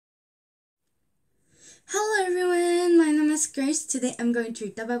God's grace. Today I'm going to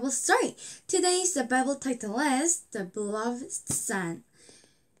read the Bible story. Today's the Bible title is The Beloved Son.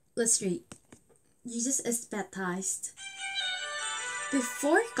 Let's read. Jesus is baptized.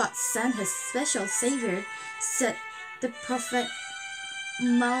 Before God sent his special Savior, said the prophet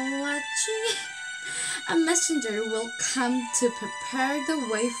Malachi, a messenger will come to prepare the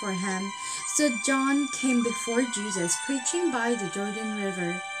way for him. So John came before Jesus, preaching by the Jordan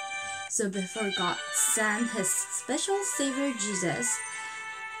River. So before God sent his special Savior Jesus,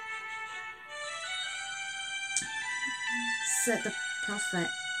 said the prophet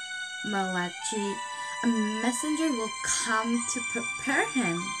Malachi, a messenger will come to prepare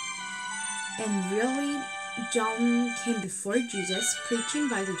him. And really, John came before Jesus, preaching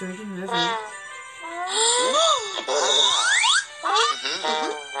by the Jordan River.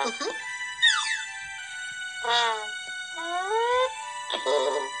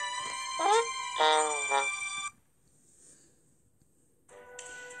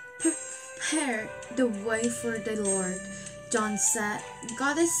 Prepare the way for the Lord. John said,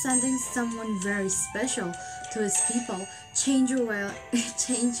 God is sending someone very special to his people. Change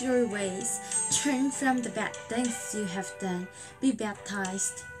your ways. Turn from the bad things you have done. Be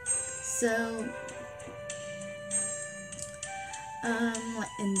baptized. So,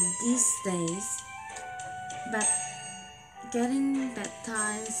 in these days, getting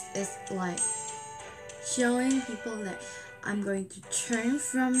baptized is like showing people that I'm going to turn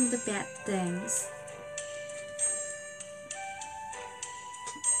from the bad things.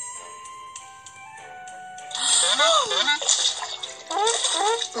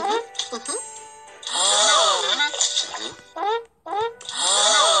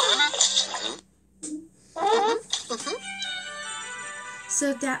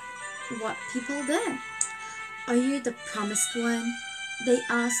 So that's what people did. Are you the promised one? They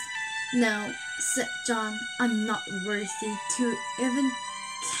asked. No, said John, I'm not worthy to even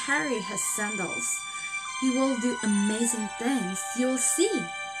carry his sandals. He will do amazing things, you'll see.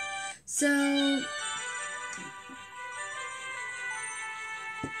 So,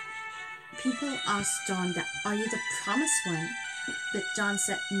 people asked John that, are you the promised one? But John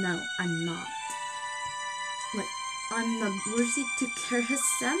said, no, I'm not. I'm not worthy to carry his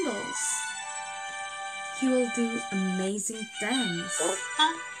sandals. He will do amazing things.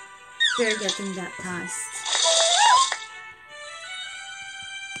 They're getting baptized.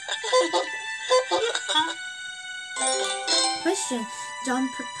 Question. John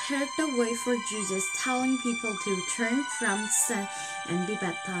prepared the way for Jesus, telling people to turn from sin and be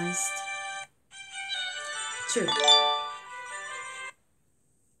baptized. True.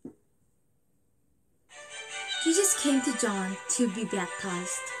 Jesus came to John to be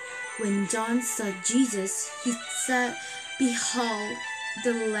baptized. When John saw Jesus, he said, Behold,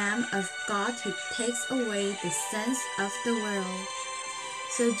 the Lamb of God who takes away the sins of the world.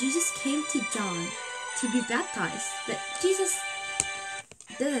 So Jesus came to John to be baptized, but Jesus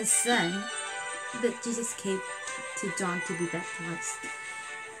didn't sin, but Jesus came to John to be baptized.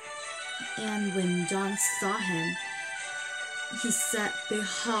 And when John saw him, he said,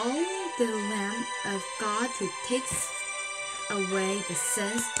 Behold the Lamb of God who takes away the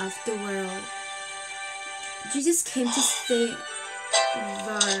sins of the world. Jesus came to save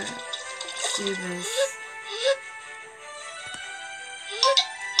our sinners.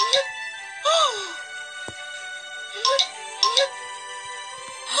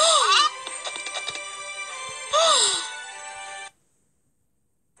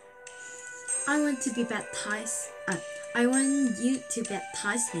 I want to be baptized. I want you to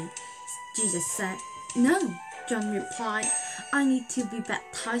baptize me, Jesus said. No, John replied. I need to be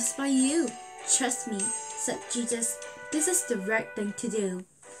baptized by you. Trust me, said Jesus. This is the right thing to do.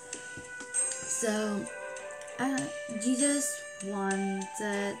 So, Jesus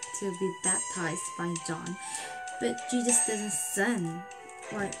wanted to be baptized by John, but Jesus didn't sin.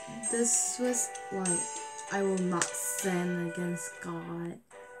 This was I will not sin against God,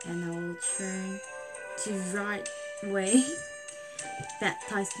 and I will turn to right way.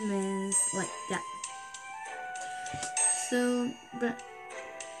 Baptized means like that. So, but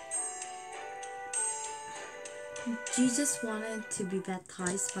Jesus wanted to be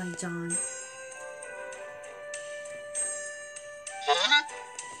baptized by John.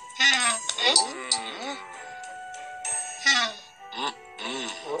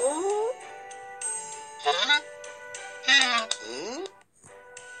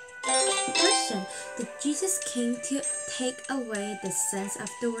 Question. Did Jesus came to take away the sins of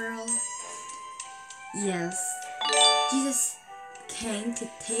the world? Yes. Jesus came to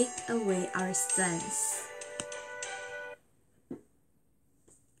take away our sins.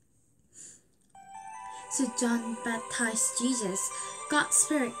 So So John baptized Jesus. God's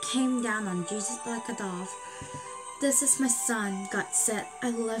Spirit came down on Jesus like a dove. This is my son, God said. I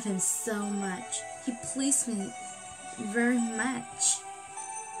love him so much. He pleased me very much.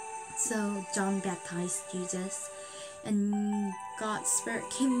 So John baptized Jesus, and God's Spirit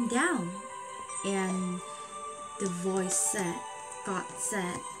came down, and the voice said, God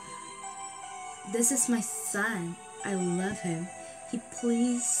said, this is my son. I love him. He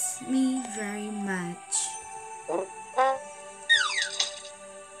pleased me very much.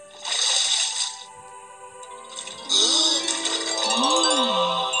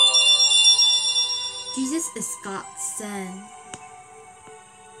 Jesus is God's son.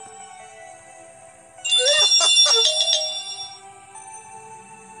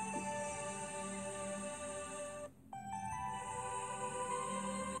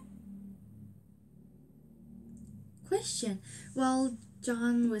 Question. While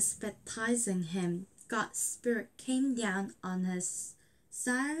John was baptizing him, God's Spirit came down on his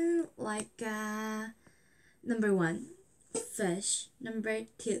son like a number 1, fish, number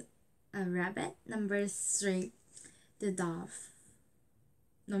 2, a rabbit, number 3, the dove.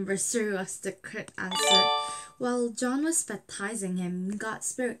 Number 3 was the correct answer. While John was baptizing him, God's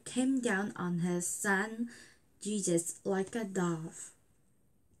Spirit came down on his son Jesus like a dove.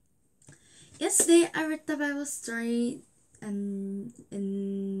 Yesterday I read the Bible story, and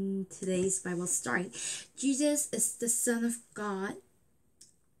in today's Bible story, Jesus is the Son of God,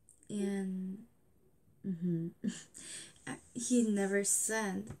 and he never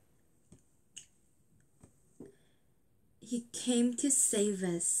sinned. He came to save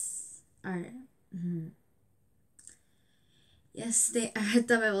us. Yesterday I read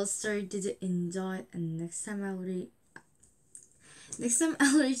the Bible story. Did you enjoy it? And next time I'll read. Next time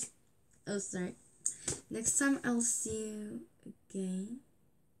I'll see you again.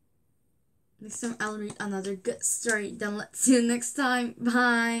 Next time I'll read another good story. Then let's see you next time.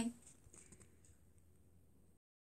 Bye.